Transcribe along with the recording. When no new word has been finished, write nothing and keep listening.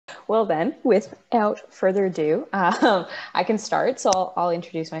Well then, without further ado, I can start. So I'll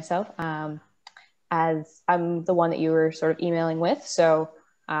introduce myself as I'm the one that you were sort of emailing with. So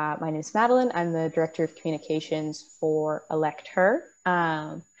my name is Madeline. I'm the Director of Communications for Elect Her.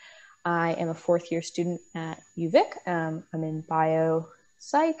 I am a fourth year student at UVic. I'm in bio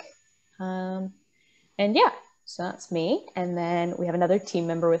psych. Um, and yeah, so that's me. And then we have another team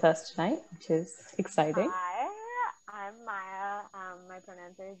member with us tonight, which is exciting. Hi, I'm Maya. My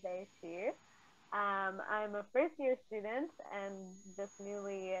pronouns are they, she. I'm a first year student and just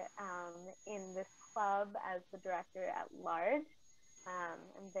newly in this club as the director at large.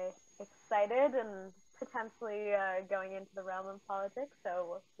 I'm very excited and potentially going into the realm of politics, so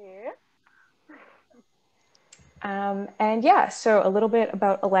we'll see. And yeah, so a little bit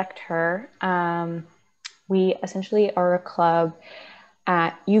about Elect Her. We essentially are a club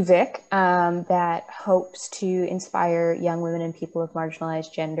at UVic that hopes to inspire young women and people of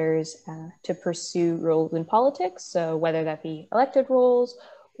marginalized genders to pursue roles in politics. So whether that be elected roles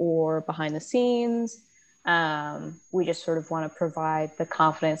or behind the scenes, we just sort of want to provide the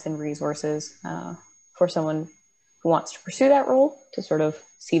confidence and resources for someone who wants to pursue that role to sort of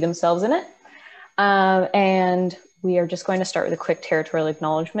see themselves in it. And we are just going to start with a quick territorial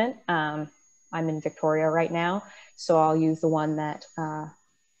acknowledgement. I'm in Victoria right now, so I'll use the one that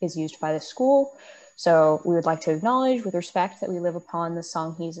is used by the school. So we would like to acknowledge with respect that we live upon the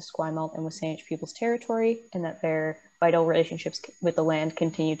Songhees, Esquimalt, and Wasanich people's territory, and that their vital relationships with the land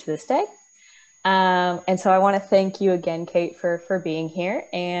continue to this day. And so I want to thank you again, Kate, for being here.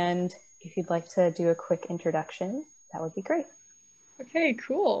 And if you'd like to do a quick introduction, that would be great. Okay,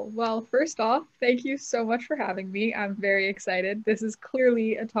 cool. Well, first off, thank you so much for having me. I'm very excited. This is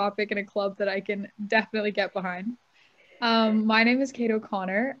clearly a topic and a club that I can definitely get behind. My name is Kate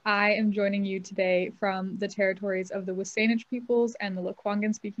O'Connor. I am joining you today from the territories of the Wasanich peoples and the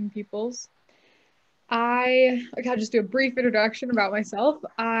Lekwungen speaking peoples. I'll just do a brief introduction about myself.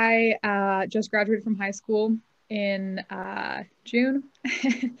 I just graduated from high school in June.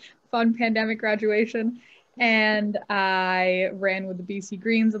 Fun pandemic graduation. And I ran with the BC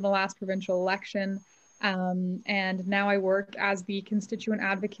Greens in the last provincial election. And now I work as the constituent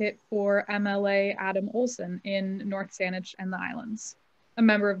advocate for MLA Adam Olson in North Saanich and the Islands, a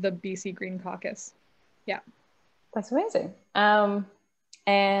member of the BC Green Caucus. Yeah. That's amazing.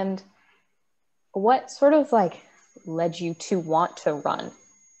 And what sort of led you to want to run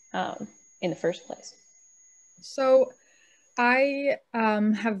in the first place? So I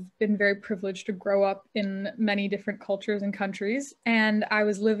have been very privileged to grow up in many different cultures and countries, and I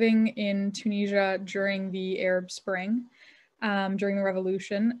was living in Tunisia during the Arab Spring, during the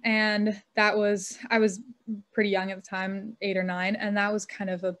revolution, and I was pretty young at the time, 8 or 9, and that was kind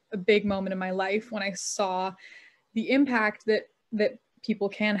of a big moment in my life when I saw the impact that people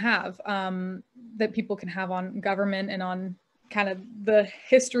can have, on government and on kind of the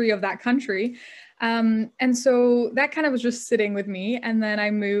history of that country. And so that kind of was just sitting with me. And then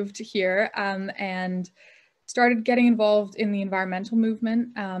I moved here and started getting involved in the environmental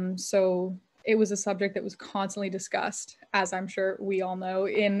movement. So it was a subject that was constantly discussed, as I'm sure we all know,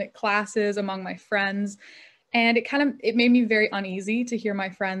 in classes among my friends. And it made me very uneasy to hear my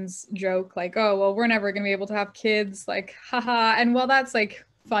friends joke like, oh, well, we're never going to be able to have kids, like, haha. And while that's like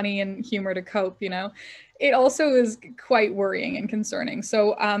funny and humor to cope, it also is quite worrying and concerning.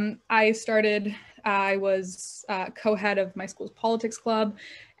 So I was co-head of my school's politics club,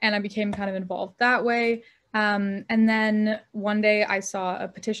 and I became kind of involved that way. And then one day I saw a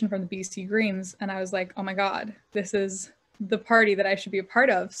petition from the BC Greens, and I was like, oh my God, this is the party that I should be a part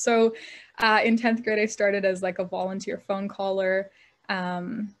of. So in 10th grade, I started as like a volunteer phone caller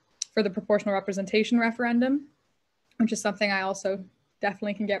for the proportional representation referendum, which is something I also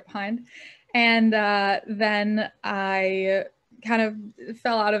definitely can get behind. And then I kind of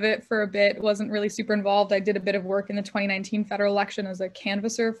fell out of it for a bit, wasn't really super involved. I did a bit of work in the 2019 federal election as a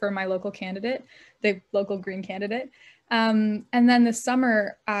canvasser for my local candidate, the local Green candidate. And then this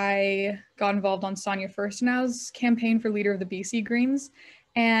summer, I got involved on Sonia Furstenau's campaign for leader of the BC Greens.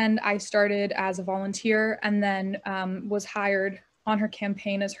 And I started as a volunteer and then was hired on her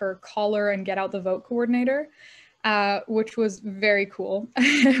campaign as her caller and get out the vote coordinator, which was very cool.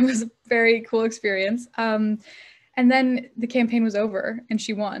 It was a very cool experience. And then the campaign was over and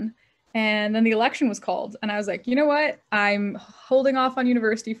she won. And then the election was called. And I was like, you know what? I'm holding off on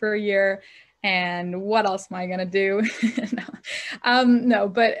university for a year. And what else am I going to do? No,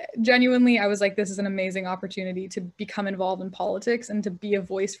 but genuinely, I was like, this is an amazing opportunity to become involved in politics and to be a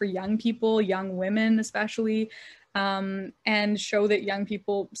voice for young people, young women especially, and show that young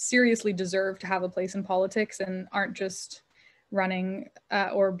people seriously deserve to have a place in politics and aren't just running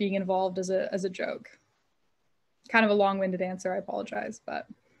or being involved as a joke. Kind of a long-winded answer, I apologize, but.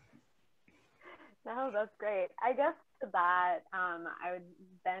 No, that's great. I guess to that, I would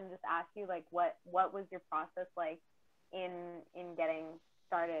then just ask you, like, what was your process like in getting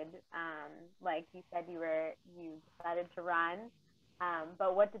started? Like you said, you decided to run,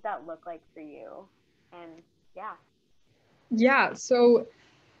 but what did that look like for you? And yeah, so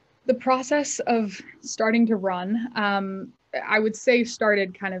the process of starting to run, I would say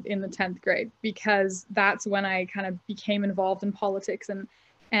started kind of in the 10th grade, because that's when I kind of became involved in politics, and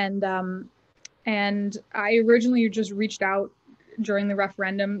I originally just reached out during the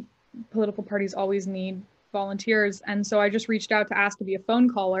referendum. Political parties always need volunteers, and so I just reached out to ask to be a phone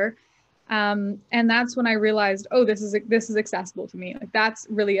caller. And that's when I realized, oh, this is accessible to me. Like, that's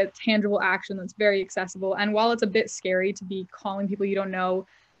really a tangible action that's very accessible. And while it's a bit scary to be calling people you don't know,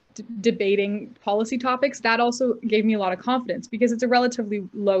 debating policy topics, that also gave me a lot of confidence, because it's a relatively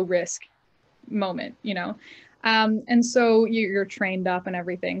low risk moment, you know. And so you're trained up and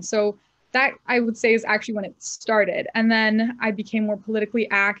everything. So that, I would say, is actually when it started. And then I became more politically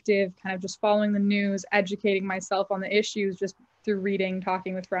active, kind of just following the news, educating myself on the issues just through reading,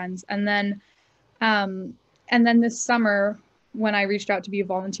 talking with friends. And then this summer, when I reached out to be a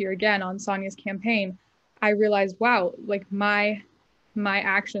volunteer again on Sonia's campaign, I realized, wow, like my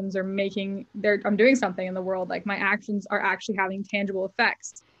actions are I'm doing something in the world. Like, my actions are actually having tangible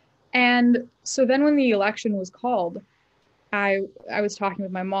effects. And so then when the election was called, I was talking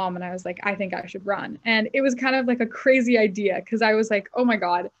with my mom, and I was like, I think I should run. And it was kind of like a crazy idea, because I was like, oh my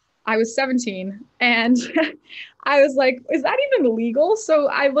God, I was 17, and I was like, is that even legal? So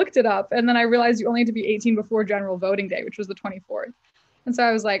I looked it up, and then I realized you only had to be 18 before general voting day, which was the 24th. And so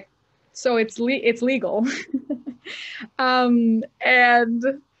I was like, so it's legal. And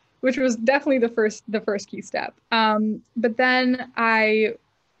which was definitely the first key step. But then I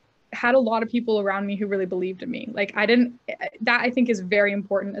had a lot of people around me who really believed in me. Like, that I think is very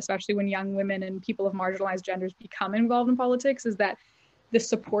important, especially when young women and people of marginalized genders become involved in politics, is that the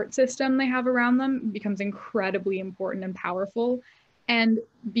support system they have around them becomes incredibly important and powerful. And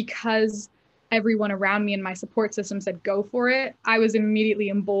because everyone around me in my support system said, go for it, I was immediately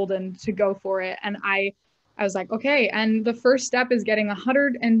emboldened to go for it. And I was like, okay. And the first step is getting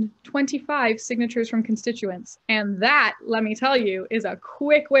 125 signatures from constituents. And that, let me tell you, is a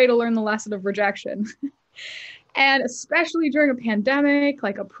quick way to learn the lesson of rejection. And especially during a pandemic,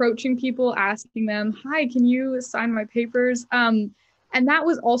 like approaching people, asking them, hi, can you sign my papers? And that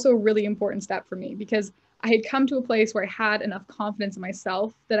was also a really important step for me, because I had come to a place where I had enough confidence in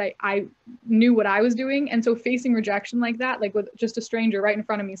myself that I knew what I was doing. And so facing rejection like that, like with just a stranger right in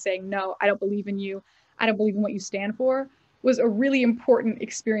front of me saying, no, I don't believe in you, I don't believe in what you stand for, was a really important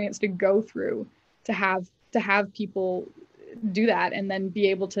experience to go through, to have people do that, and then be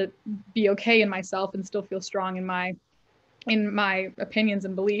able to be okay in myself and still feel strong in my opinions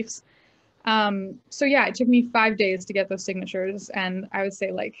and beliefs. So yeah, it took me 5 days to get those signatures, and I would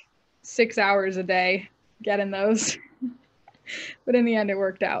say like 6 hours a day getting those. But in the end, it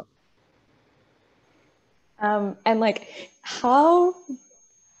worked out. And like, how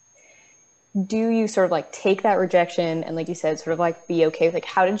do you sort of like take that rejection and, like you said, sort of like be okay with, like,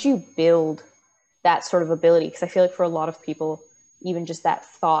 how did you build that sort of ability? Because I feel like for a lot of people, even just that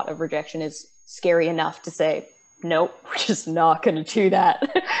thought of rejection is scary enough to say, nope, we're just not going to do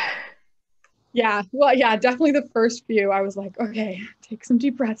that. Yeah, well, yeah, definitely the first few, I was like, okay, take some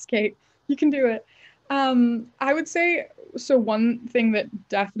deep breaths, Kate. You can do it. I would say, so one thing that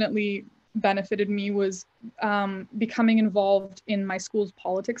definitely benefited me was becoming involved in my school's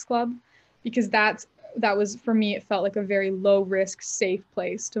politics club, because that was, for me, it felt like a very low risk, safe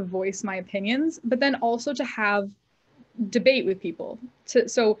place to voice my opinions, but then also to have debate with people.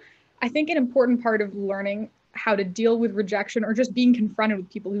 So I think an important part of learning how to deal with rejection, or just being confronted with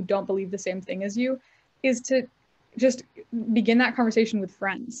people who don't believe the same thing as you, is to just begin that conversation with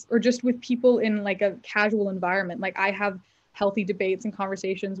friends, or just with people in like a casual environment. Like, I have healthy debates and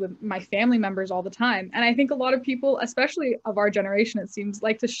conversations with my family members all the time. And I think a lot of people, especially of our generation, it seems,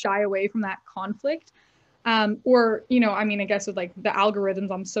 like to shy away from that conflict. Or, you know, I mean, I guess with like the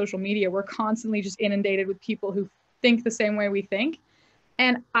algorithms on social media, we're constantly just inundated with people who think the same way we think.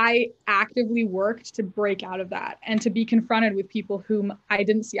 And I actively worked to break out of that, and to be confronted with people whom I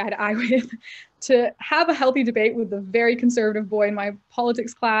didn't see eye to eye with, to have a healthy debate with a very conservative boy in my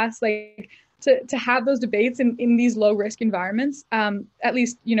politics class, like to have those debates in these low risk environments, at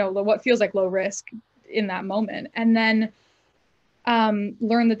least, you know, what feels like low risk in that moment. And then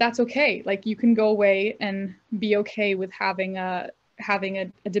learn that that's okay. Like, you can go away and be okay with having a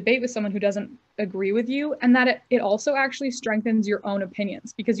debate with someone who doesn't agree with you, and that it also actually strengthens your own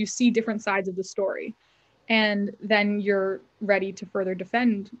opinions because you see different sides of the story, and then you're ready to further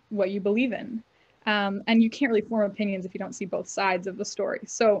defend what you believe in. And you can't really form opinions if you don't see both sides of the story.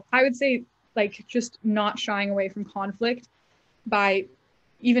 So I would say, like, just not shying away from conflict by,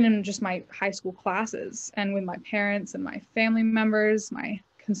 even in just my high school classes and with my parents and my family members, my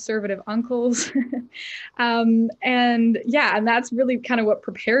conservative uncles. And that's really kind of what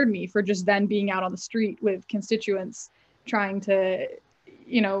prepared me for just then being out on the street with constituents, trying to,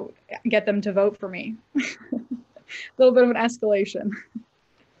 get them to vote for me. A little bit of an escalation.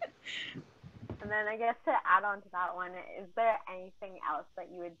 And then I guess to add on to that one, is there anything else that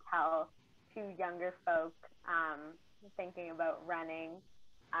you would tell to younger folk thinking about running,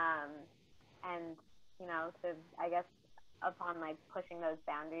 and to, I guess, upon like pushing those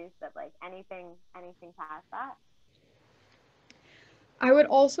boundaries, that like anything past that? I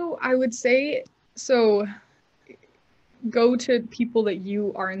would say, so go to people that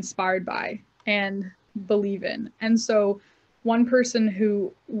you are inspired by and believe in. And so one person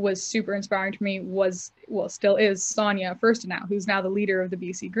who was super inspiring to me was, well, still is, Sonia Firstenow, who's now the leader of the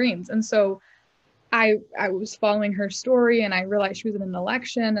BC Greens. And so I was following her story and I realized she was in an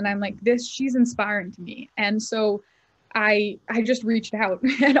election, and I'm like, she's inspiring to me. And so I just reached out.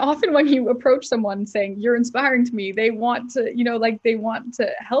 And often when you approach someone saying you're inspiring to me, they want to, they want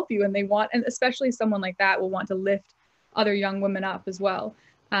to help you, and and especially someone like that will want to lift other young women up as well.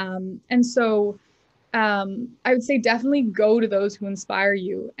 And so I would say definitely go to those who inspire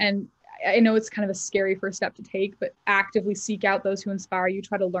you. And I know it's kind of a scary first step to take, but actively seek out those who inspire you,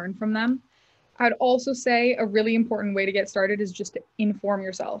 try to learn from them. I'd also say a really important way to get started is just to inform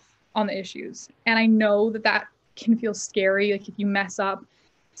yourself on the issues. And I know that can feel scary, like if you mess up,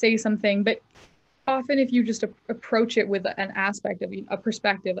 say something, but often if you just approach it with an aspect of a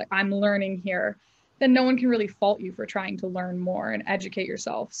perspective, like I'm learning here, then no one can really fault you for trying to learn more and educate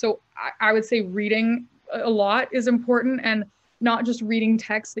yourself. So I would say reading a lot is important, and not just reading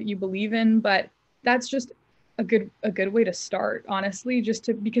texts that you believe in, but that's just a good way to start, honestly,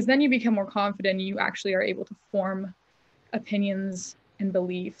 because then you become more confident, you actually are able to form opinions and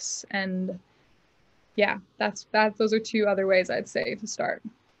beliefs. And yeah, those are two other ways I'd say to start.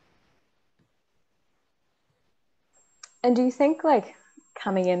 And do you think like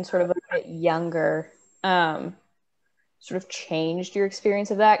coming in sort of a bit younger sort of changed your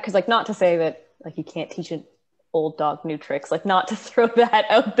experience of that? Because like, not to say that like you can't teach an old dog new tricks, like not to throw that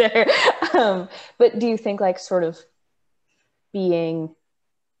out there. But do you think like sort of being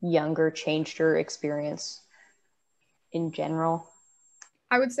younger changed your experience in general?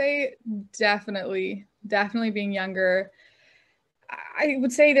 I would say definitely being younger. I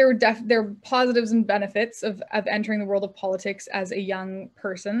would say there are positives and benefits of entering the world of politics as a young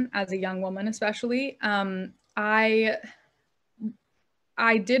person, as a young woman, especially. I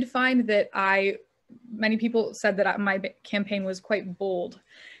did find that many people said that my campaign was quite bold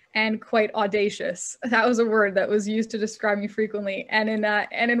and quite audacious. That was a word that was used to describe me frequently. And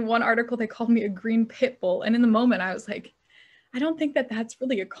in one article, they called me a green pit bull. And in the moment, I was like, I don't think that that's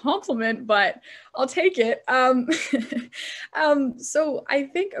really a compliment, but I'll take it. So I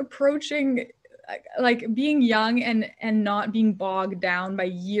think approaching, like being young and not being bogged down by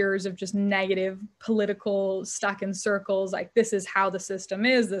years of just negative political stuck in circles, like this is how the system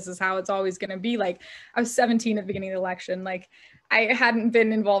is, this is how it's always going to be. Like I was 17 at the beginning of the election, like I hadn't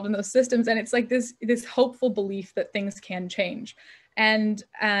been involved in those systems, and it's like this hopeful belief that things can change. And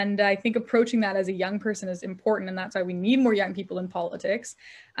I think approaching that as a young person is important, and that's why we need more young people in politics.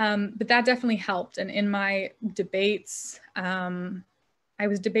 But that definitely helped. And in my debates, I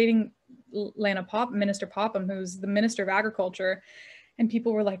was debating Minister Popham, who's the Minister of Agriculture, and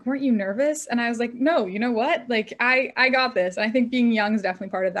people were like, weren't you nervous? And I was like, no, you know what? Like I got this. And I think being young is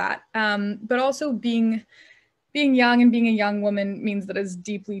definitely part of that. But also being young and being a young woman means that it's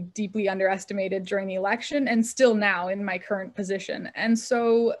deeply, deeply underestimated during the election, and still now in my current position. And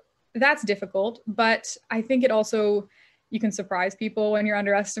so that's difficult, but I think it also, you can surprise people when you're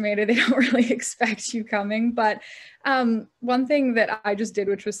underestimated. They don't really expect you coming. But one thing that I just did,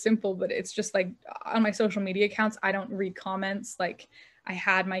 which was simple, but it's just like on my social media accounts, I don't read comments. Like I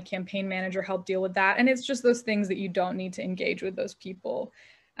had my campaign manager help deal with that. And it's just those things that you don't need to engage with those people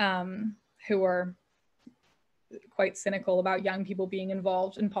who are quite cynical about young people being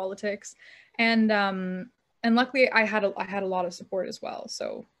involved in politics. And luckily I had a lot of support as well.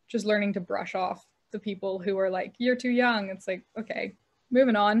 So just learning to brush off the people who are like, you're too young. It's like, okay,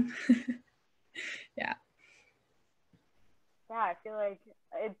 moving on. Yeah. Yeah, I feel like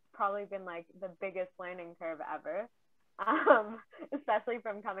it's probably been like the biggest learning curve ever. especially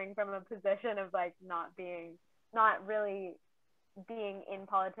from coming from a position of like not really being in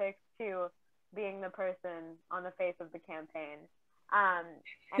politics to being the person on the face of the campaign. And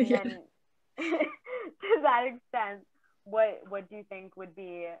Yeah. then to that extent, what do you think would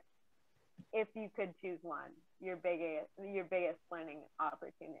be, if you could choose one, your biggest learning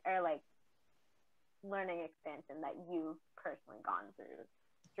opportunity, or like learning expansion that you've personally gone through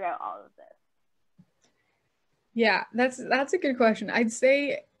throughout all of this? Yeah, that's a good question. I'd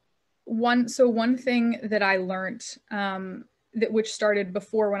say one thing that I learned, that which started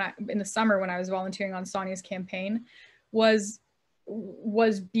before, in the summer when I was volunteering on Sonia's campaign, was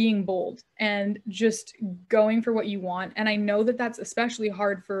being bold and just going for what you want. And I know that that's especially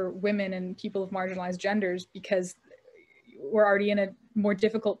hard for women and people of marginalized genders, because we're already in a more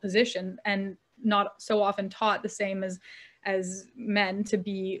difficult position and not so often taught the same as men to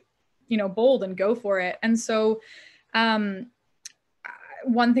be, bold and go for it. And so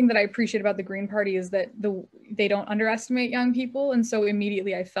one thing that I appreciate about the Green Party is that they don't underestimate young people. And so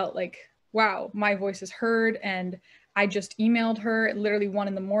immediately I felt like, wow, my voice is heard. And I just emailed her at literally 1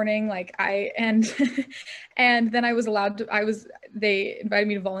 a.m. And then I was they invited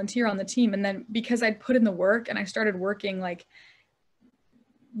me to volunteer on the team. And then because I'd put in the work and I started working like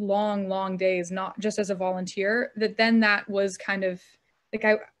long days, not just as a volunteer, that was kind of like,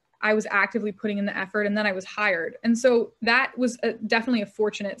 I was actively putting in the effort, and then I was hired. And so that was definitely a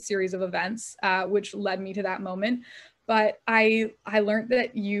fortunate series of events, which led me to that moment. But I learned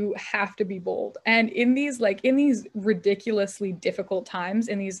that you have to be bold. And in these ridiculously difficult times,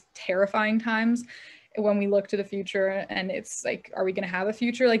 in these terrifying times, when we look to the future and it's like, are we going to have a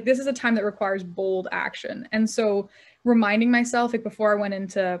future? Like, this is a time that requires bold action. And so reminding myself, like before I went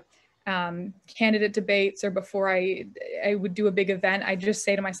into candidate debates, or before I would do a big event, I just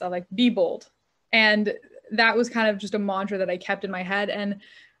say to myself, like, be bold. And that was kind of just a mantra that I kept in my head. And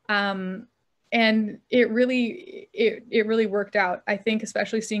it really worked out. I think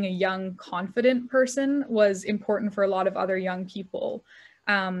especially seeing a young, confident person was important for a lot of other young people,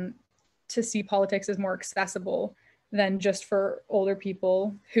 to see politics as more accessible than just for older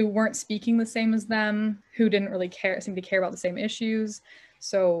people who weren't speaking the same as them, who didn't really seem to care about the same issues.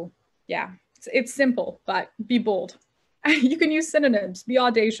 So yeah, it's simple, but be bold. You can use synonyms. Be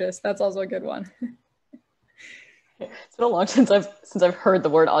audacious. That's also a good one. It's been a long since I've heard the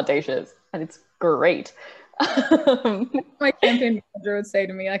word audacious, and it's great. My campaign manager would say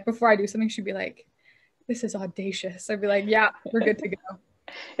to me, like, before I do something, she'd be like, "This is audacious." I'd be like, "Yeah, we're good to go."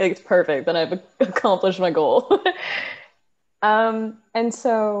 It's perfect. Then I've accomplished my goal. And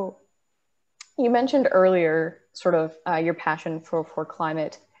so you mentioned earlier sort of your passion for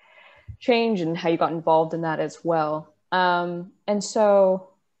climate change and how you got involved in that as well. And so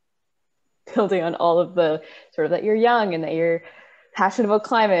building on all of the sort of that you're young and that you're passionate about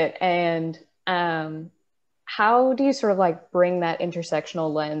climate, and how do you sort of like bring that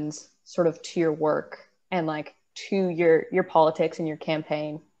intersectional lens sort of to your work and like to your politics and your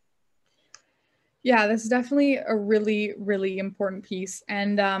campaign? Yeah, that's definitely a really, really important piece.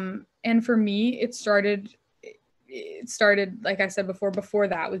 And for me, it started, like I said before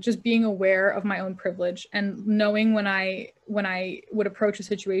that, with just being aware of my own privilege and knowing when I would approach a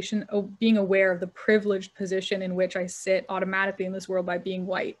situation, being aware of the privileged position in which I sit automatically in this world by being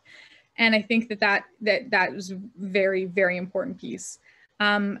white. And I think that was a very, very important piece.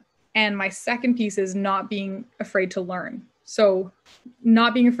 And my second piece is not being afraid to learn. So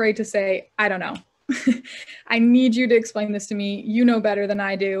not being afraid to say, I don't know. I need you to explain this to me. You know better than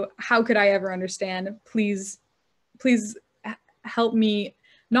I do. How could I ever understand? Please help me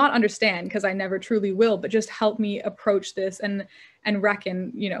not understand, because I never truly will, but just help me approach this and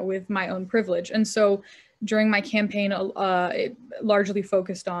reckon, with my own privilege. And so during my campaign, it largely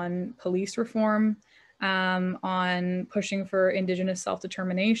focused on police reform, on pushing for Indigenous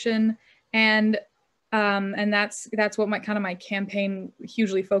self-determination, and that's what my campaign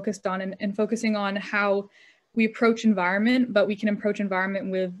hugely focused on, and focusing on how we approach environment, but we can approach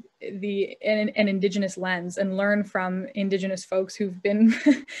environment with an Indigenous lens and learn from Indigenous folks who've been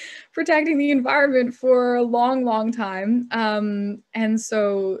protecting the environment for a long, long time. And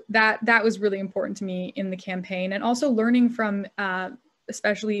so that was really important to me in the campaign, and also learning from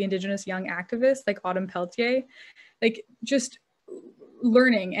especially Indigenous young activists like Autumn Peltier, like just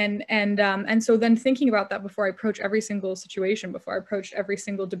learning and so then thinking about that before I approach every single situation, before I approach every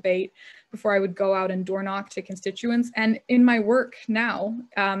single debate, before I would go out and door knock to constituents, and in my work now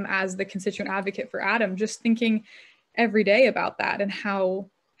as the constituent advocate for Adam, just thinking every day about that and how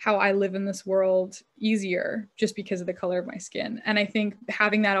I live in this world easier just because of the color of my skin. And I think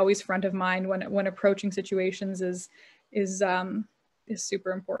having that always front of mind when approaching situations is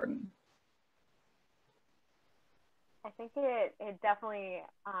super important. I think it definitely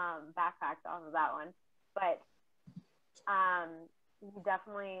backtracks off of that one, but you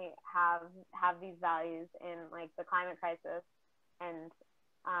definitely have these values in like the climate crisis, and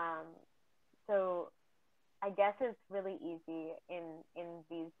so I guess it's really easy in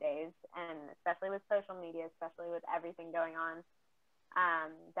these days, and especially with social media, especially with everything going on,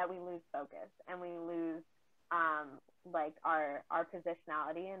 that we lose focus and we lose like our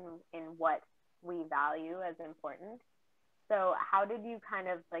positionality in what we value as important. So how did you kind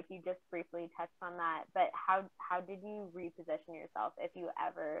of, like, you just briefly touched on that, but how did you reposition yourself if you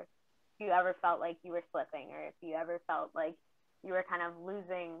ever felt like you were slipping, or if you ever felt like you were kind of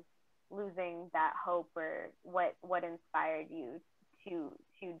losing that hope, or what inspired you to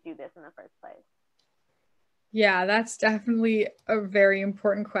do this in the first place? Yeah, that's definitely a very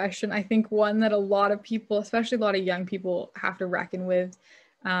important question. I think one that a lot of people, especially a lot of young people, have to reckon with,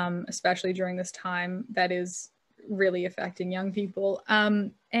 especially during this time that is really affecting young people.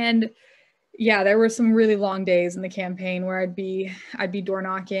 And yeah, there were some really long days in the campaign where I'd be door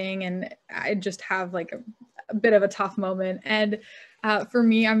knocking, and I'd just have like a bit of a tough moment. And for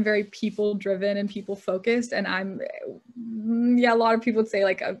me, I'm very people driven and people focused, and a lot of people would say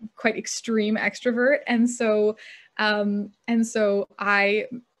like a quite extreme extrovert. And so I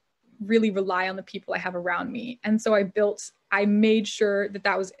really rely on the people I have around me. And so I made sure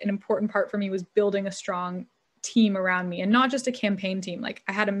that was an important part for me, was building a strong team around me, and not just a campaign team. Like,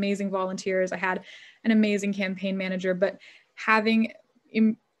 I had amazing volunteers, I had an amazing campaign manager, but having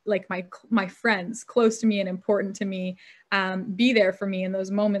like my friends close to me and important to me, be there for me in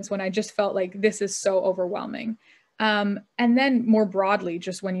those moments when I just felt like this is so overwhelming. And then more broadly,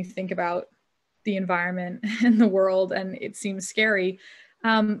 just when you think about the environment and the world and it seems scary,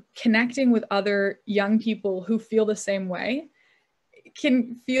 connecting with other young people who feel the same way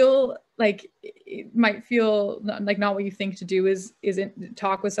can feel like, it might feel like not what you think to do isn't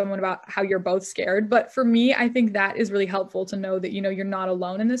talk with someone about how you're both scared. But for me, I think that is really helpful to know that, you're not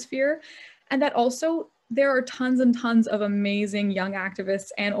alone in this fear. And that also there are tons and tons of amazing young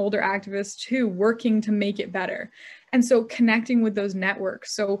activists and older activists too, working to make it better. And so connecting with those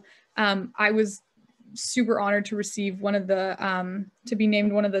networks. So I was super honored to receive to be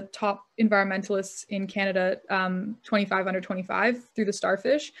named one of the top environmentalists in Canada, 25 under 25 through the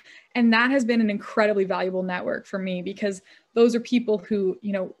Starfish. And that has been an incredibly valuable network for me, because those are people who,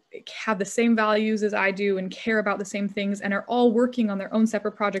 have the same values as I do and care about the same things, and are all working on their own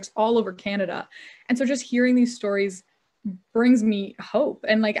separate projects all over Canada. And so just hearing these stories brings me hope.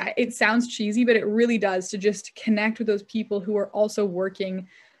 And like, it sounds cheesy, but it really does, to just connect with those people who are also working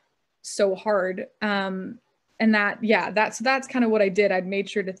so hard. And that's kind of what I did. I'd made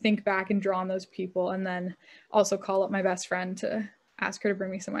sure to think back and draw on those people, and then also call up my best friend to ask her to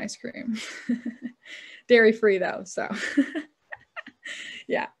bring me some ice cream. Dairy free though, so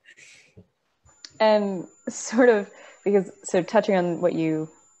yeah. And sort of, so touching on what you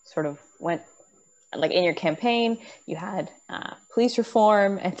sort of went, like in your campaign, you had police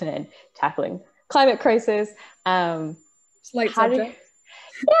reform and then tackling climate crisis. Slight subject.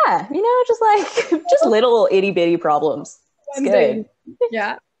 Yeah, just little itty bitty problems. It's good.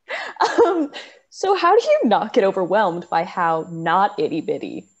 Yeah. So how do you not get overwhelmed by how not itty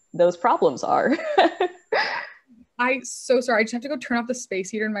bitty those problems are? I'm so sorry. I just have to go turn off the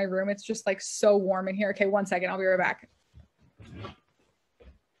space heater in my room. It's just like so warm in here. Okay, 1 second. I'll be right back.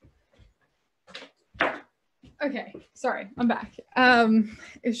 Okay, sorry. I'm back.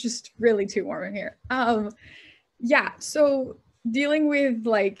 It's just really too warm in here. Yeah, so dealing with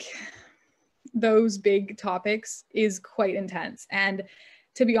like those big topics is quite intense. And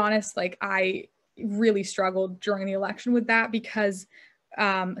to be honest, like, I really struggled during the election with that, because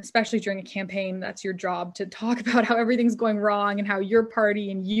especially during a campaign, that's your job to talk about how everything's going wrong and how your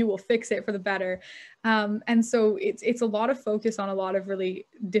party and you will fix it for the better. And so it's a lot of focus on a lot of really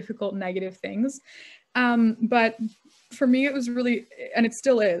difficult negative things. But for me, it was really, and it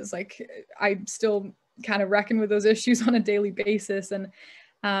still is, like, I still kind of reckon with those issues on a daily basis. And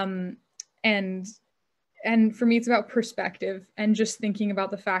for me, it's about perspective and just thinking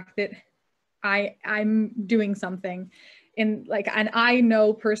about the fact that I'm doing something, and I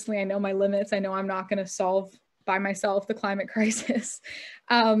know personally, I know my limits. I know I'm not going to solve by myself the climate crisis,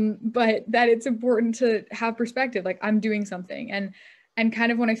 but that it's important to have perspective. Like, I'm doing something, and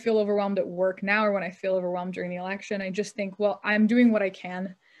kind of when I feel overwhelmed at work now, or when I feel overwhelmed during the election, I just think, well, I'm doing what I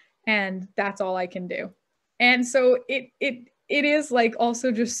can, and that's all I can do. And so it is like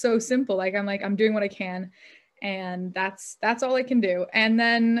also just so simple. Like, I'm doing what I can. And that's all I can do. And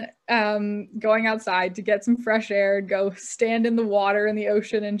then going outside to get some fresh air, go stand in the water in the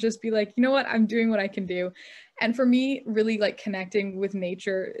ocean and just be like, you know what, I'm doing what I can do. And for me, really like connecting with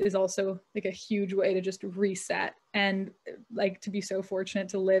nature is also like a huge way to just reset, and like to be so fortunate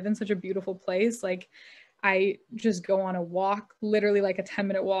to live in such a beautiful place. Like I just go on a walk, literally like a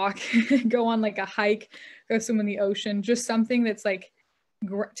 10-minute walk, go on like a hike, go swim in the ocean, just something that's like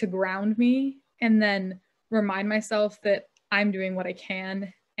to ground me, and then remind myself that I'm doing what I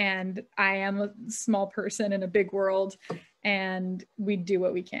can, and I am a small person in a big world, and we do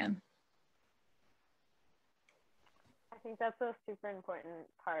what we can. I think that's a super important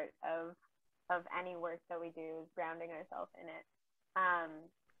part of any work that we do, grounding ourselves in it.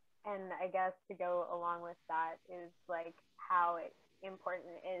 And I guess to go along with that is like how important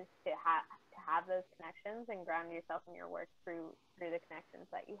it is to have those connections and ground yourself in your work through the connections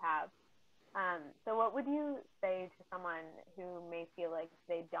that you have. So what would you say to someone who may feel like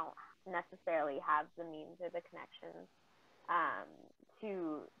they don't necessarily have the means or the connections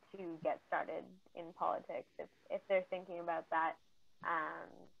to get started in politics if they're thinking about that?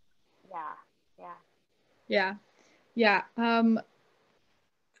 Yeah.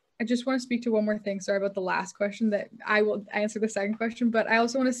 I just want to speak to one more thing. Sorry about the last question, that I will answer the second question, but I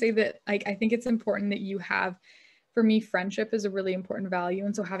also want to say that like I think it's important that you have, for me, friendship is a really important value.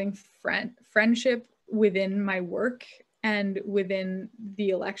 And so having friendship within my work and within the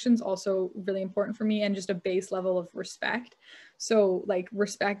elections also really important for me, and just a base level of respect. So like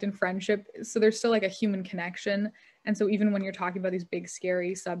respect and friendship. So there's still like a human connection. And so even when you're talking about these big,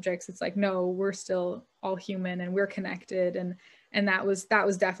 scary subjects, it's like, no, we're still all human and we're connected. And that was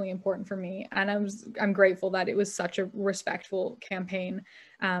definitely important for me. And I'm grateful that it was such a respectful campaign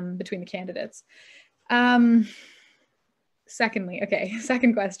between the candidates. Secondly, okay,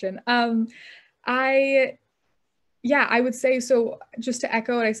 second question. I would say, so just to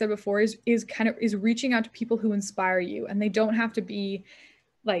echo what I said before, is reaching out to people who inspire you. And they don't have to be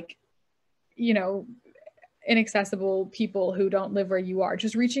like, you know, inaccessible people who don't live where you are.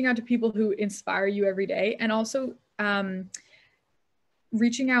 Just reaching out to people who inspire you every day. And also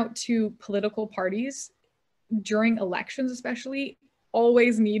reaching out to political parties during elections, especially,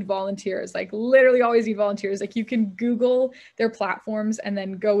 always need volunteers, like literally always need volunteers. Like you can Google their platforms and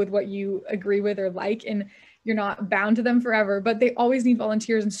then go with what you agree with or like, and you're not bound to them forever, but they always need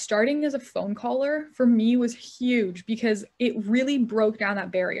volunteers. And starting as a phone caller for me was huge, because it really broke down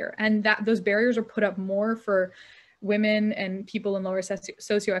that barrier, and that those barriers are put up more for women and people in lower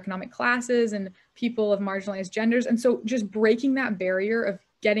socioeconomic classes and people of marginalized genders. And so just breaking that barrier of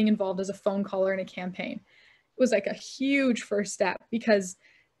getting involved as a phone caller in a campaign was like a huge first step, because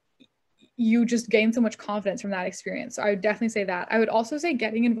you just gain so much confidence from that experience. So I would definitely say that. I would also say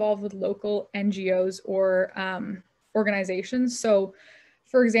getting involved with local NGOs or organizations. So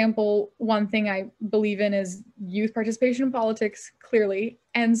for example, one thing I believe in is youth participation in politics, clearly.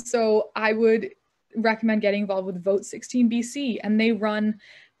 And so I would recommend getting involved with Vote 16 BC, and they run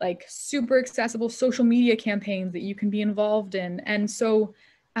like super accessible social media campaigns that you can be involved in. And so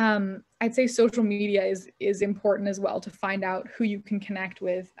I'd say social media is important as well, to find out who you can connect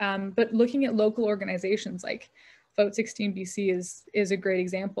with. But looking at local organizations like Vote 16 BC is a great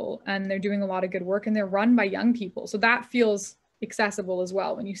example, and they're doing a lot of good work, and they're run by young people. So that feels accessible as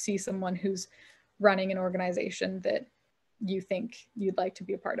well when you see someone who's running an organization that you think you'd like to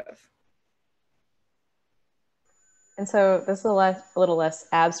be a part of. And so this is a little less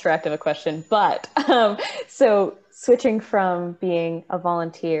abstract of a question, but so switching from being a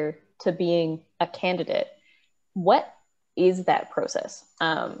volunteer to being a candidate, what is that process?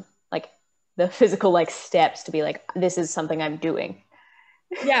 Like the physical like steps to be like, this is something I'm doing.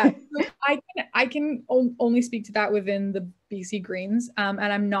 Yeah, so I can only speak to that within the BC Greens, and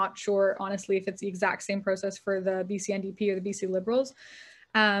I'm not sure honestly if it's the exact same process for the BC NDP or the BC Liberals,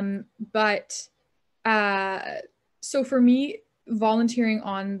 but so for me, volunteering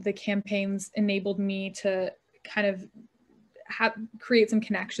on the campaigns enabled me to kind of create some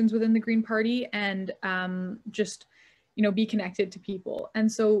connections within the Green Party, and just, you know, be connected to people.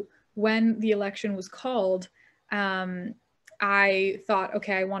 And so when the election was called, I thought,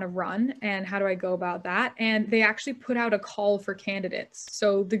 okay, I want to run, and how do I go about that? And they actually put out a call for candidates.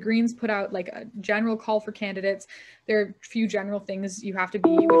 So the Greens put out like a general call for candidates. There are a few general things you have to be,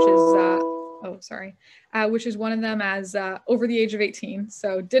 which is one of them as over the age of 18.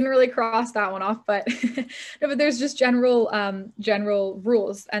 So didn't really cross that one off, but no, but there's just general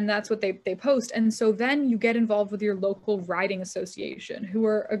rules, and that's what they post. And so then you get involved with your local riding association, who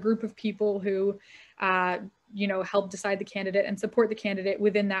are a group of people who help decide the candidate and support the candidate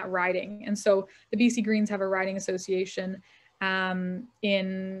within that riding. And so the BC Greens have a riding association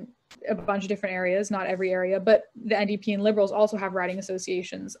in a bunch of different areas, not every area, but the NDP and Liberals also have riding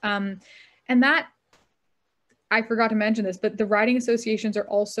associations. And that, I forgot to mention this, but the riding associations are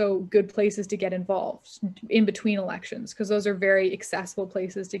also good places to get involved in between elections, because those are very accessible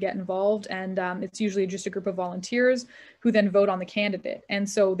places to get involved. And it's usually just a group of volunteers who then vote on the candidate. And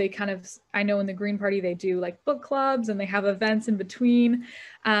so they kind of, I know in the Green Party, they do like book clubs and they have events in between,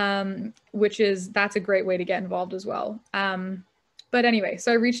 that's a great way to get involved as well. But anyway,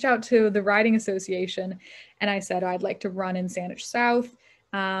 so I reached out to the riding association and I said, I'd like to run in Saanich South.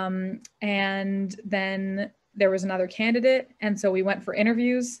 And then there was another candidate. And so we went for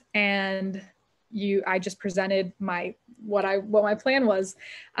interviews and I just presented what my plan was.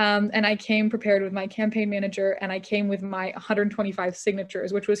 And I came prepared with my campaign manager and I came with my 125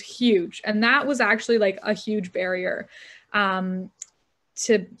 signatures, which was huge. And that was actually like a huge barrier,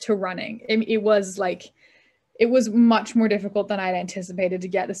 to running. It was much more difficult than I'd anticipated to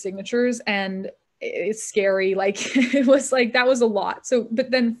get the signatures, and it's scary. Like it was like, that was a lot. So, but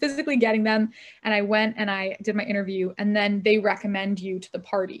then physically getting them, and I went and I did my interview, and then they recommend you to the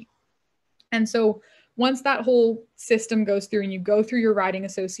party. And so once that whole system goes through and you go through your riding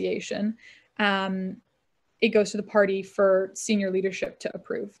association, it goes to the party for senior leadership to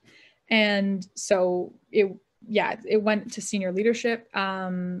approve. And so it went to senior leadership.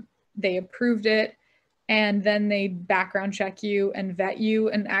 They approved it. And then they background check you and vet you.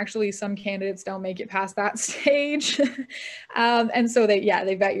 And actually some candidates don't make it past that stage. And so they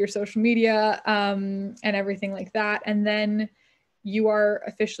vet your social media and everything like that. And then you are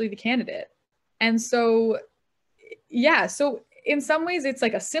officially the candidate. And so, so in some ways it's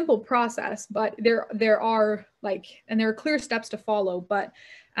like a simple process, but there are clear steps to follow, but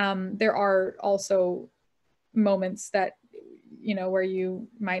there are also moments that where you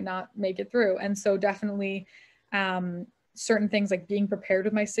might not make it through. And so definitely certain things like being prepared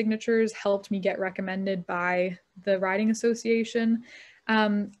with my signatures helped me get recommended by the riding association.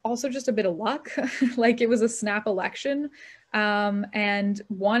 Also just a bit of luck, like it was a snap election. And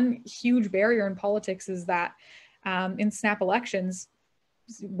one huge barrier in politics is that in snap elections,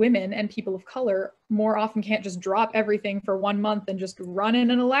 women and people of color more often can't just drop everything for 1 month and just run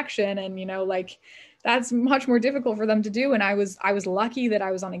in an election. And, that's much more difficult for them to do. And I was lucky that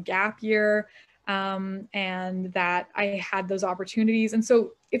I was on a gap year and that I had those opportunities. And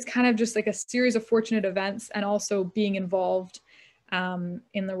so it's kind of just like a series of fortunate events and also being involved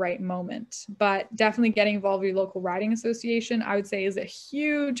in the right moment. But definitely getting involved with your local riding association, I would say, is a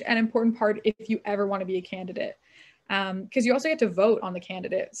huge and important part if you ever want to be a candidate. Because you also get to vote on the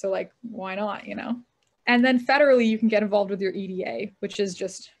candidate. So why not, And then federally, you can get involved with your EDA, which is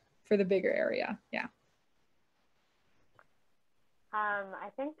just for the bigger area. Yeah. I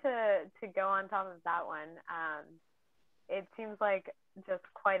think to go on top of that one, it seems like just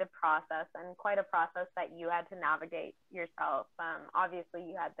quite a process that you had to navigate yourself. Obviously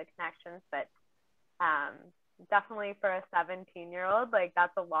you had the connections, but definitely for a 17-year-old,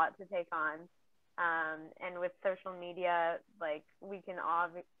 that's a lot to take on. And with social media, we can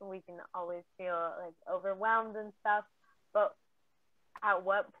always feel overwhelmed and stuff, but at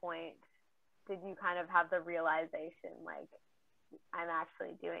what point did you kind of have the realization I'm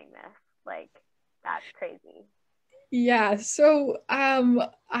actually doing this? That's crazy. Yeah, so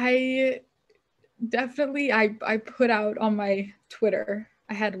I definitely I put out on my Twitter,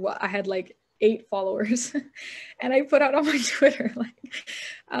 I had 8 followers and I put out on my Twitter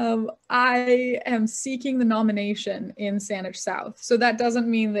I am seeking the nomination in Saanich South. So that doesn't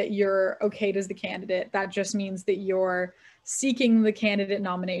mean that you're okayed as the candidate. That just means that you're seeking the candidate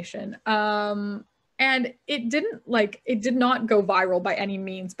nomination. And it did not go viral by any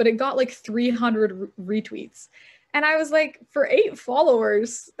means, but it got 300 retweets. And I was like, for 8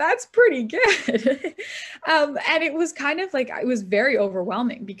 followers, that's pretty good. And it was kind of it was very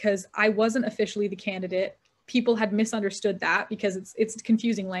overwhelming because I wasn't officially the candidate. People had misunderstood that because it's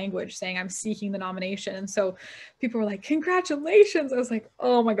confusing language saying I'm seeking the nomination. And so people were like, congratulations. I was like,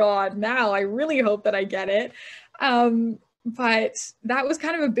 oh my God, now I really hope that I get it. But that was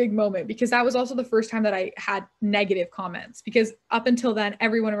kind of a big moment because that was also the first time that I had negative comments, because up until then,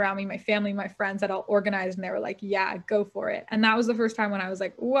 everyone around me, my family, my friends had all organized and they were like, yeah, go for it. And that was the first time when I was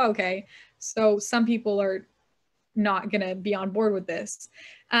like, whoa, okay. So some people are not going to be on board with this.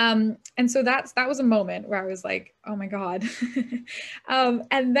 And so that was a moment where I was like, oh my God.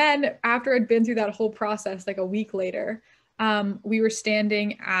 And then after I'd been through that whole process, a week later, we were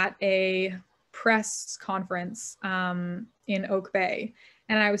standing at a press conference in Oak Bay.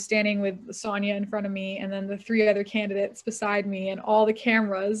 and I was standing with Sonia in front of me and then the 3 other candidates beside me and all the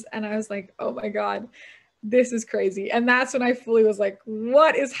cameras. And I was like, oh my God, this is crazy. And that's when I fully was like,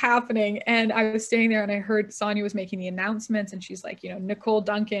 what is happening? And I was standing there and I heard Sonia was making the announcements and she's like, Nicole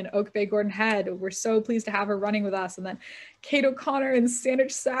Duncan, Oak Bay Gordon Head, we're so pleased to have her running with us. And then Kate O'Connor in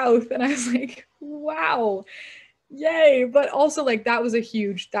Sandwich South. And I was like, wow, yay. But also like, that was a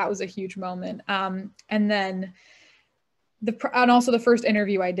huge moment. And then and also the first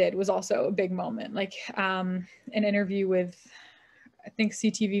interview I did was also a big moment, like an interview with, I think,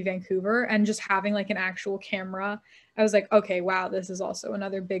 CTV Vancouver, and just having like an actual camera. I was like, okay, wow, this is also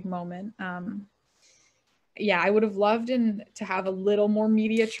another big moment. Yeah, I would have loved to have a little more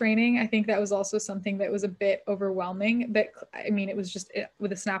media training. I think that was also something that was a bit overwhelming. But I mean, it was just with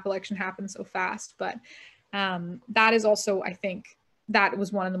the snap election happened so fast. But that is also, I think, that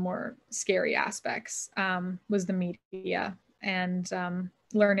was one of the more scary aspects, was the media and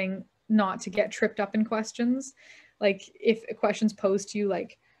learning not to get tripped up in questions. Like if a question's posed to you,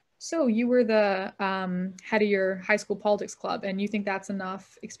 like, so you were the head of your high school politics club and you think that's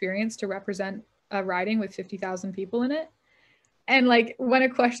enough experience to represent a riding with 50,000 people in it? And like when a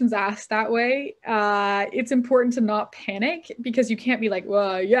question's asked that way, it's important to not panic, because you can't be like,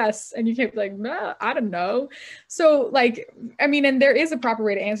 well, yes. And you can't be like, no, I don't know. So like, I mean, and there is a proper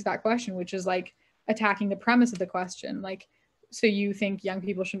way to answer that question, which is like attacking the premise of the question. Like, so you think young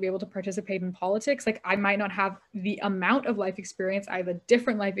people shouldn't be able to participate in politics? Like, I might not have the amount of life experience. I have a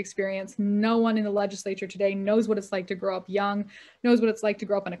different life experience. No one in the legislature today knows what it's like to grow up young, knows what it's like to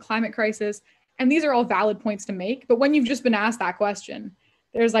grow up in a climate crisis. And these are all valid points to make. But when you've just been asked that question,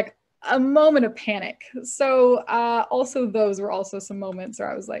 there's like a moment of panic. So also those were also some moments where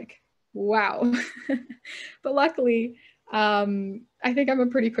I was like, wow. But luckily, I think I'm a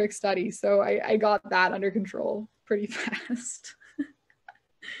pretty quick study. So I got that under control pretty fast.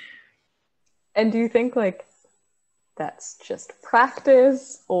 And do you think like that's just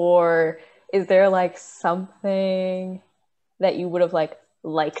practice, or is there like something that you would have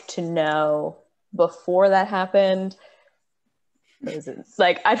liked to know before that happened? Or is it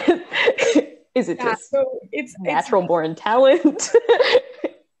like is it just so it's natural born talent?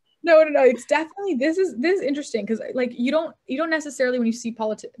 No. It's definitely, this is interesting, because like you don't necessarily, when you see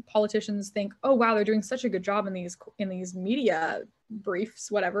politicians, think, oh wow, they're doing such a good job in these media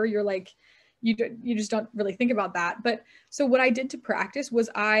briefs, whatever. You're like, you just don't really think about that. But so what I did to practice was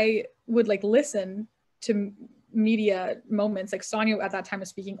I would like listen to media moments. Like Sonia at that time was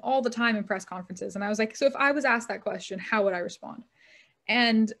speaking all the time in press conferences, and I was like, so if I was asked that question, how would I respond?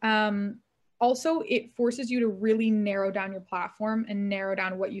 And also, it forces you to really narrow down your platform and narrow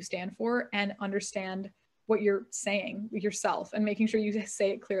down what you stand for and understand what you're saying yourself and making sure you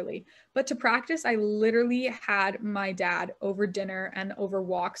say it clearly. But to practice, I literally had my dad over dinner and over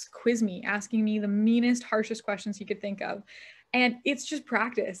walks quiz me, asking me the meanest, harshest questions he could think of. And it's just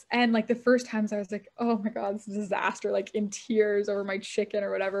practice. And like the first times I was like, oh my God, this is a disaster, like in tears over my chicken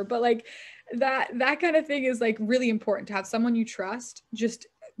or whatever. But like that kind of thing is like really important, to have someone you trust just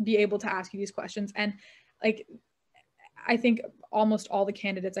be able to ask you these questions. And like, I think almost all the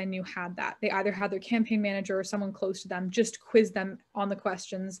candidates I knew had that. They either had their campaign manager or someone close to them just quiz them on the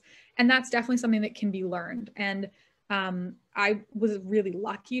questions. And that's definitely something that can be learned. And I was really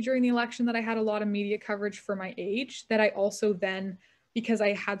lucky during the election that I had a lot of media coverage for my age, that I also then, because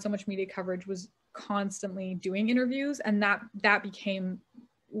I had so much media coverage, was constantly doing interviews, and that became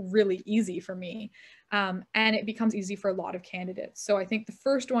really easy for me. And it becomes easy for a lot of candidates. So I think the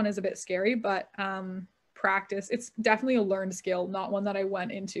first one is a bit scary, but practice, it's definitely a learned skill, not one that I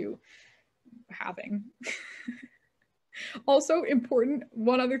went into having. Also important,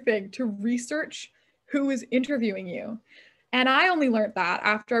 one other thing, to research who is interviewing you. And I only learned that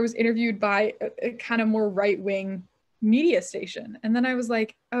after I was interviewed by a kind of more right-wing media station. And then I was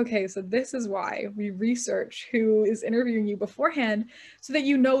like, okay, so this is why we research who is interviewing you beforehand, so that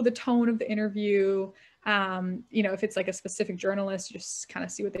you know the tone of the interview. If it's like a specific journalist, you just kind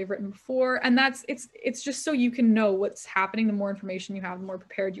of see what they've written before. And it's just so you can know what's happening. The more information you have, the more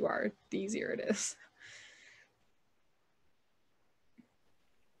prepared you are, the easier it is.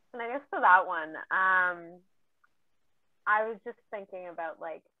 And I guess for that one, I was just thinking about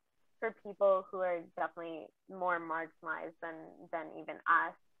like, for people who are definitely more marginalized than even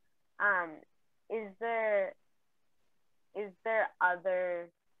us, is there other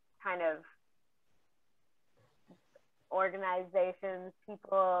kind of organizations,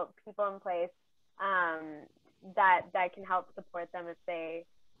 people in place that can help support them if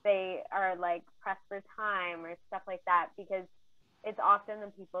they are like pressed for time or stuff like that? Because it's often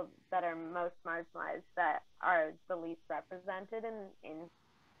the people that are most marginalized that are the least represented in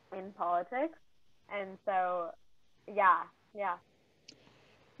in politics. And so, yeah.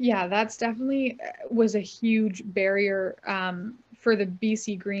 Yeah, that's definitely was a huge barrier for the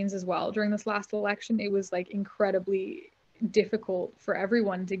BC Greens as well. During this last election, it was like incredibly difficult for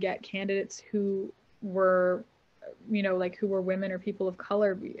everyone to get candidates who were, you know, like who were women or people of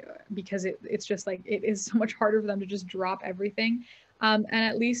color, because it's just like it is so much harder for them to just drop everything. And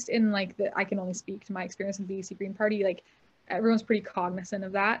at least in like I can only speak to my experience in the BC Green Party, like everyone's pretty cognizant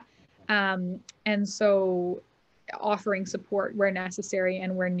of that. And so offering support where necessary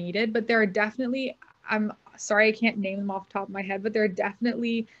and where needed. But there are definitely, I'm sorry, I can't name them off the top of my head, but there are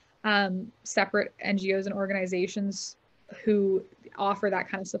definitely separate NGOs and organizations who offer that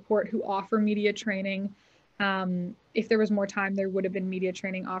kind of support, who offer media training. If there was more time, there would have been media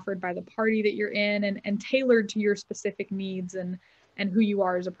training offered by the party that you're in, and tailored to your specific needs and who you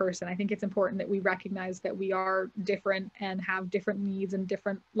are as a person. I think it's important that we recognize that we are different and have different needs and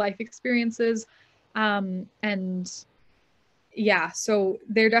different life experiences. And yeah, so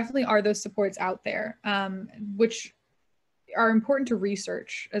there definitely are those supports out there, which are important to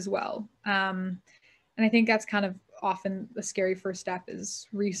research as well. And I think that's kind of often the scary first step, is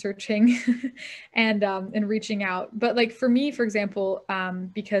researching and reaching out. But like for me, for example,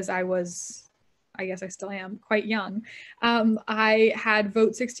 because I guess I still am quite young, I had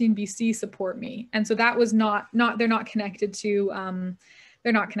Vote 16 BC support me. And so that was not they're not connected to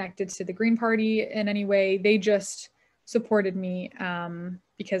the Green Party in any way. They just supported me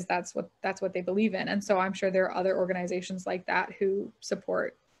because that's what they believe in. And so I'm sure there are other organizations like that who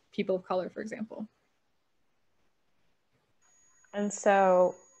support people of color, for example. And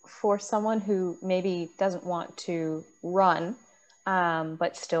so for someone who maybe doesn't want to run,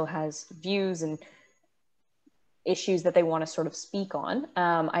 but still has views and issues that they want to sort of speak on,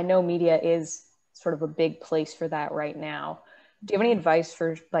 I know media is sort of a big place for that right now. Do you have any advice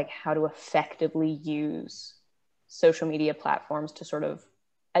for like how to effectively use social media platforms to sort of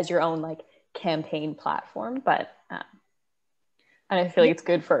as your own like campaign platform? But and I feel like it's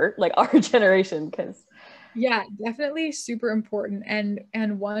good for like our generation because yeah, definitely super important.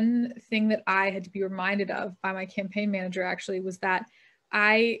 And one thing that I had to be reminded of by my campaign manager actually was that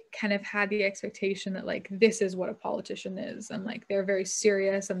I kind of had the expectation that like this is what a politician is, and like they're very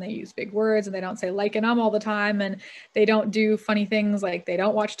serious and they use big words and they don't say like and all the time, and they don't do funny things, like they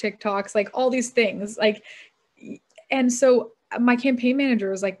don't watch TikToks, like all these things, like. And so my campaign manager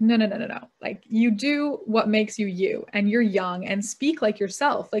was like, no, like you do what makes you you, and you're young, and speak like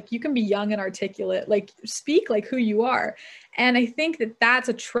yourself. Like you can be young and articulate, like speak like who you are. And I think that that's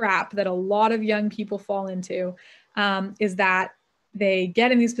a trap that a lot of young people fall into, is that they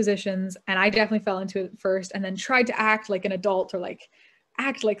get in these positions, and I definitely fell into it first, and then tried to act like an adult or like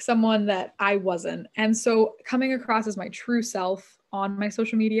act like someone that I wasn't. And so coming across as my true self on my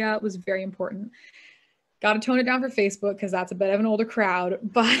social media was very important. Got to tone it down for Facebook because that's a bit of an older crowd.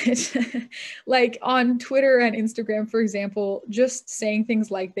 But like on Twitter and Instagram, for example, just saying things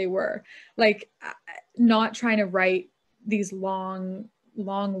like they were, like not trying to write these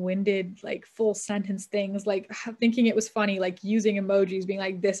long-winded, like full sentence things, like thinking it was funny, like using emojis, being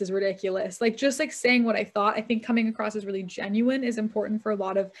like, this is ridiculous. Like just like saying what I thought. I think coming across as really genuine is important for a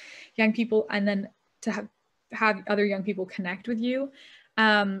lot of young people. And then to have other young people connect with you.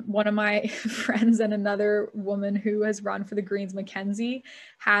 One of my friends and another woman who has run for the Greens, Mackenzie,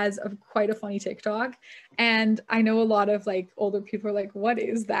 has quite a funny TikTok. And I know a lot of like older people are like, what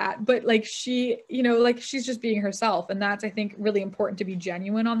is that? But like she, you know, like she's just being herself. And that's, I think, really important to be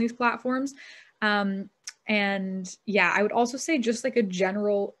genuine on these platforms. And yeah, I would also say just like a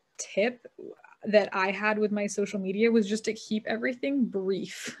general tip that I had with my social media was just to keep everything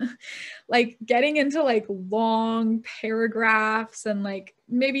brief. Like getting into like long paragraphs and like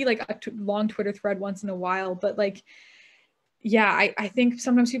maybe like a long Twitter thread once in a while, but like yeah, I think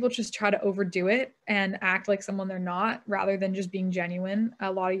sometimes people just try to overdo it and act like someone they're not, rather than just being genuine.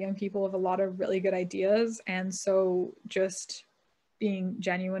 A lot of young people have a lot of really good ideas, and so just being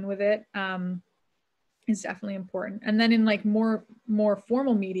genuine with it is definitely important. And then in like more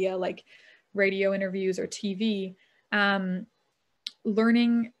formal media, like radio interviews or TV,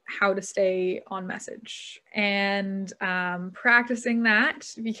 learning how to stay on message and practicing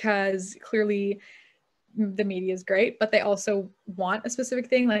that, because clearly the media is great, but they also want a specific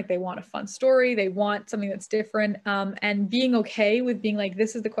thing. Like they want a fun story, they want something that's different, and being okay with being like,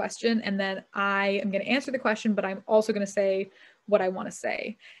 this is the question, and then I am going to answer the question, but I'm also going to say what I want to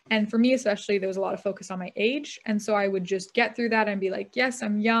say. And for me especially, there was a lot of focus on my age, and so I would just get through that and be like, yes,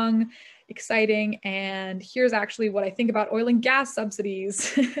 I'm young, exciting, and here's actually what I think about oil and gas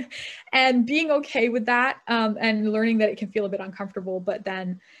subsidies. And being okay with that, and learning that it can feel a bit uncomfortable, but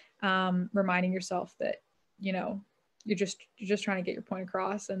then reminding yourself that, you know, you're just trying to get your point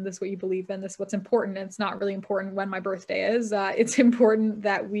across, and this is what you believe in, this is what's important. And it's not really important when my birthday is. It's important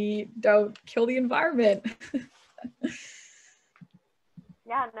that we don't kill the environment.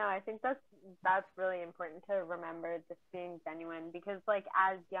 Yeah, no, I think that's really important to remember, just being genuine, because like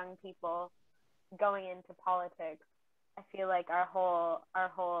as young people going into politics, I feel like our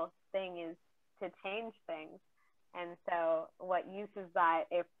whole thing is to change things. And so what use is that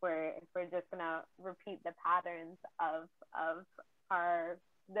if we're just gonna repeat the patterns of our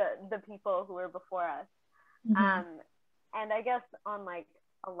the people who were before us. Mm-hmm. And I guess on like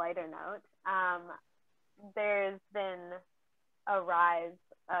a lighter note, there's been a rise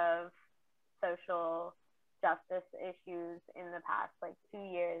of social justice issues in the past like 2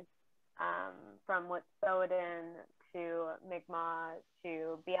 years, from Wet'suwet'en to Mi'kmaq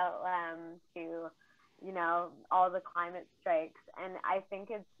to BLM to, you know, all the climate strikes. And I think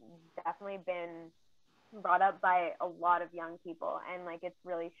it's definitely been brought up by a lot of young people, and like it's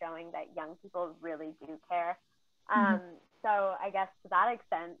really showing that young people really do care. Mm-hmm. So I guess to that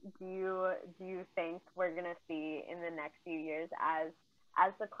extent, do you think we're gonna see in the next few years,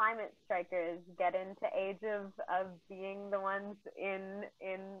 as the climate strikers get into age of being the ones in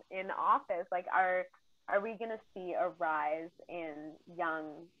office, like are we gonna see a rise in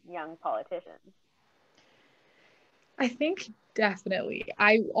young politicians? I think definitely.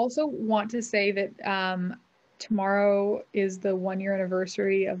 I also want to say that tomorrow is the 1 year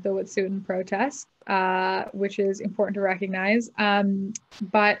anniversary of the Wet'suwet'en protest, which is important to recognize.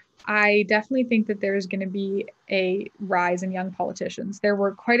 But I definitely think that there's going to be a rise in young politicians. There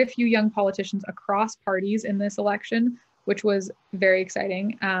were quite a few young politicians across parties in this election, which was very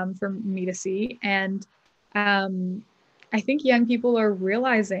exciting for me to see. And I think young people are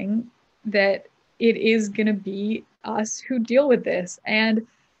realizing that it is going to be us who deal with this. And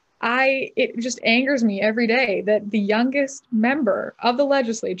it just angers me every day that the youngest member of the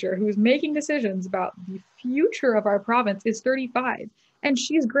legislature who is making decisions about the future of our province is 35. And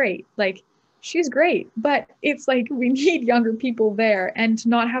she's great. Like, she's great. But it's like we need younger people there. And to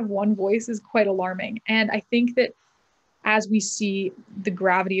not have one voice is quite alarming. And I think that as we see the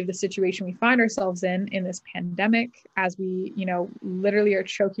gravity of the situation we find ourselves in this pandemic, as we, you know, literally are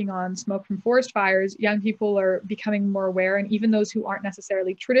choking on smoke from forest fires, young people are becoming more aware. And even those who aren't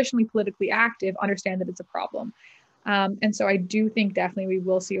necessarily traditionally politically active understand that it's a problem. And so I do think definitely we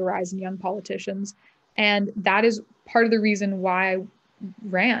will see a rise in young politicians. And that is part of the reason why I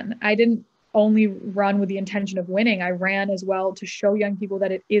ran. I didn't only run with the intention of winning. I ran as well to show young people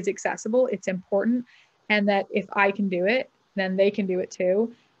that it is accessible, it's important, and that if I can do it, then they can do it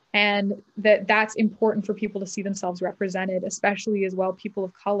too. And that's important for people to see themselves represented, especially as well people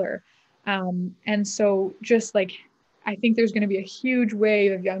of color. And so just like, I think there's going to be a huge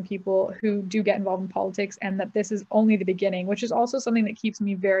wave of young people who do get involved in politics, and that this is only the beginning, which is also something that keeps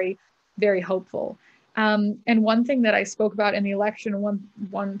me very, very hopeful. And one thing that I spoke about in the election,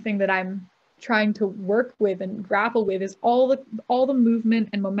 one thing that I'm trying to work with and grapple with is all the movement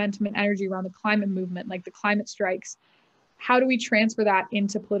and momentum and energy around the climate movement, like the climate strikes. How do we transfer that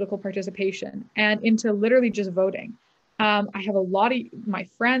into political participation and into literally just voting? I have a lot of my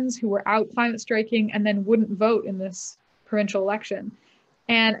friends who were out climate striking and then wouldn't vote in this provincial election.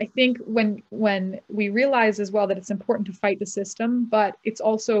 And I think when we realize as well that it's important to fight the system, but it's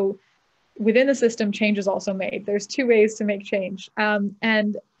also within the system, change is also made. There's two ways to make change.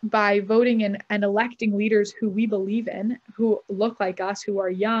 And by voting in and electing leaders who we believe in, who look like us, who are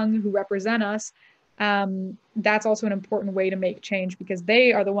young, who represent us, that's also an important way to make change, because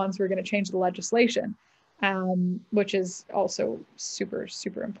they are the ones who are going to change the legislation, which is also super,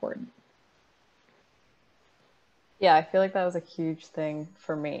 super important. Yeah, I feel like that was a huge thing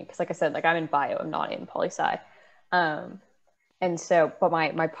for me because, like I said, like I'm in bio, I'm not in poli sci. And so, but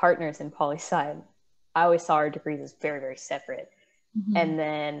my partners in poli sci, I always saw our degrees as very, very separate. Mm-hmm. And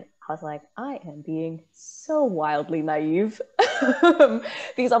then I was like, I am being so wildly naive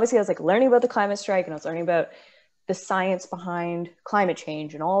because obviously I was like learning about the climate strike and I was learning about the science behind climate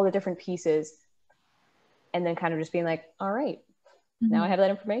change and all the different pieces. And then kind of just being like, all right, now I have that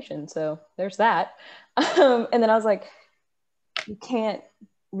information. So there's that. And then I was like, you can't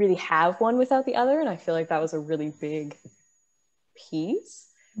really have one without the other. And I feel like that was a really big piece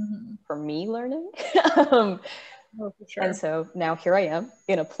for me learning. Oh, for sure. And so now here I am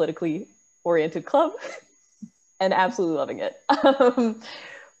in a politically oriented club and absolutely loving it.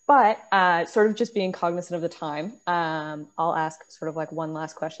 But sort of just being cognizant of the time, I'll ask sort of like one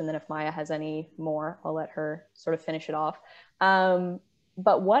last question. Then if Maya has any more, I'll let her sort of finish it off.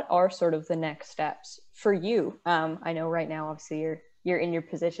 But what are sort of the next steps for you? I know right now, obviously, you're you're in your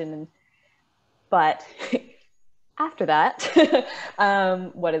position. But after that,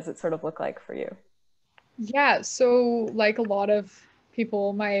 what does it sort of look like for you? Yeah, so like a lot of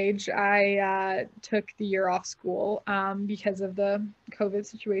people my age, I took the year off school because of the COVID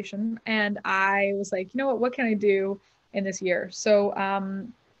situation. And I was like, you know what can I do in this year? So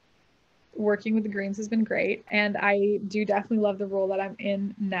working with the Greens has been great. And I do definitely love the role that I'm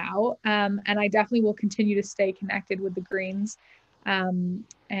in now. And I definitely will continue to stay connected with the Greens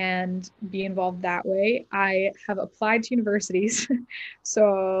and be involved that way. I have applied to universities,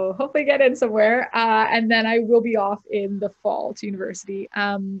 so hopefully get in somewhere. And then I will be off in the fall to university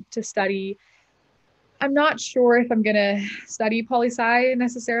to study. I'm not sure if I'm going to study poli-sci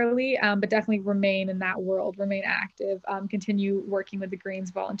necessarily, but definitely remain in that world, remain active, continue working with the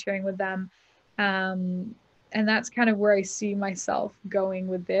Greens, volunteering with them. And that's kind of where I see myself going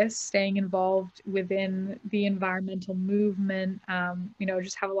with this, staying involved within the environmental movement.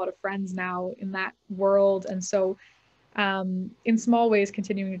 Just have a lot of friends now in that world. And so in small ways,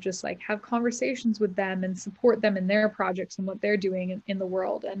 continuing to just like have conversations with them and support them in their projects and what they're doing in the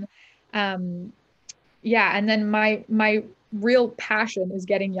world. And and then my real passion is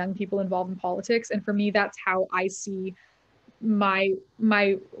getting young people involved in politics, and for me that's how I see my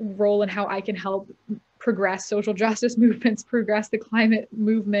role and how I can help progress social justice movements, progress the climate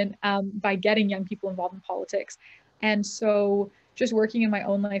movement by getting young people involved in politics. And so just working in my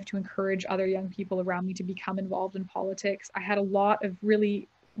own life to encourage other young people around me to become involved in politics. I had a lot of really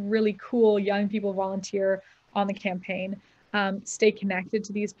cool young people volunteer on the campaign. Stay connected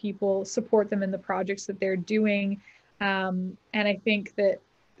to these people, support them in the projects that they're doing. And I think that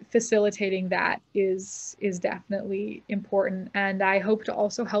facilitating that is definitely important. And I hope to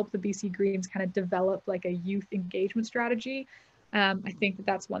also help the BC Greens kind of develop like a youth engagement strategy. I think that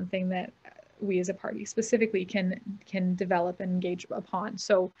that's one thing that we as a party specifically can develop and engage upon.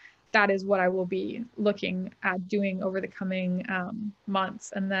 So that is what I will be looking at doing over the coming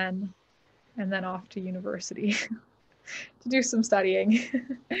months, and then off to university to do some studying,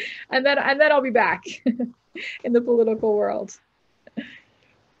 and then I'll be back in the political world.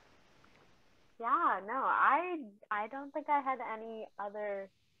 Yeah, no, I don't think I had any other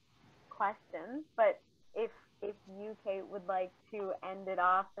questions, but if you, Kate, would like to end it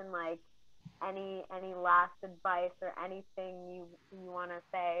off and like any last advice or anything you want to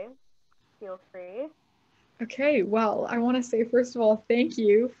say, feel free. Okay, well, I want to say first of all, thank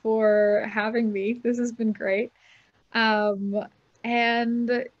you for having me. This has been great. And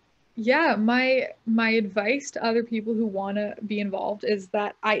yeah, my advice to other people who want to be involved is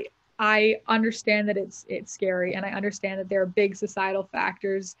that I understand that it's scary, and I understand that there are big societal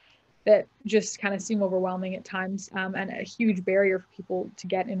factors that just kind of seem overwhelming at times, and a huge barrier for people to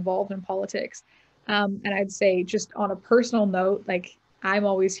get involved in politics. And I'd say just on a personal note, like I'm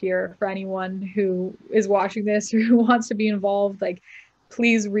always here for anyone who is watching this or who wants to be involved. Like,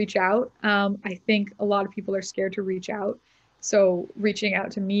 please reach out. I think a lot of people are scared to reach out. So reaching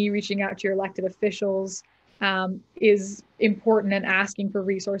out to me, reaching out to your elected officials is important, and asking for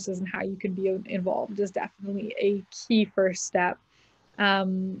resources and how you can be involved is definitely a key first step.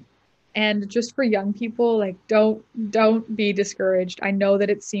 And just for young people, like don't be discouraged. I know that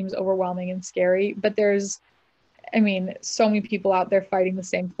it seems overwhelming and scary, but there's so many people out there fighting the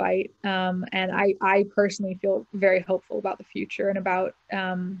same fight. And I personally feel very hopeful about the future, and about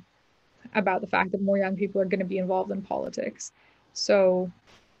the fact that more young people are going to be involved in politics. So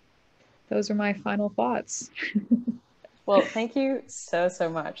those are my final thoughts. Well, thank you so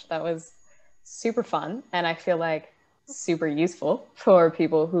much. That was super fun, and I feel like super useful for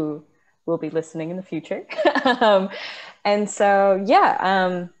people who will be listening in the future. And so,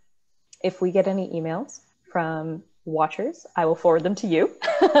 if we get any emails from watchers, I will forward them to you,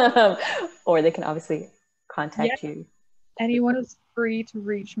 or they can obviously contact you. Anyone is free to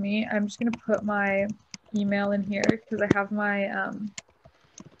reach me. I'm just going to put my email in here because I have my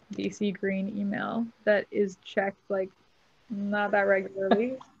BC Green email that is checked like not that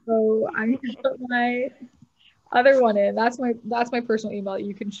regularly. So I'm going to put my other one in. That's my personal email that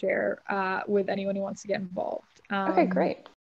you can share with anyone who wants to get involved. Okay, great.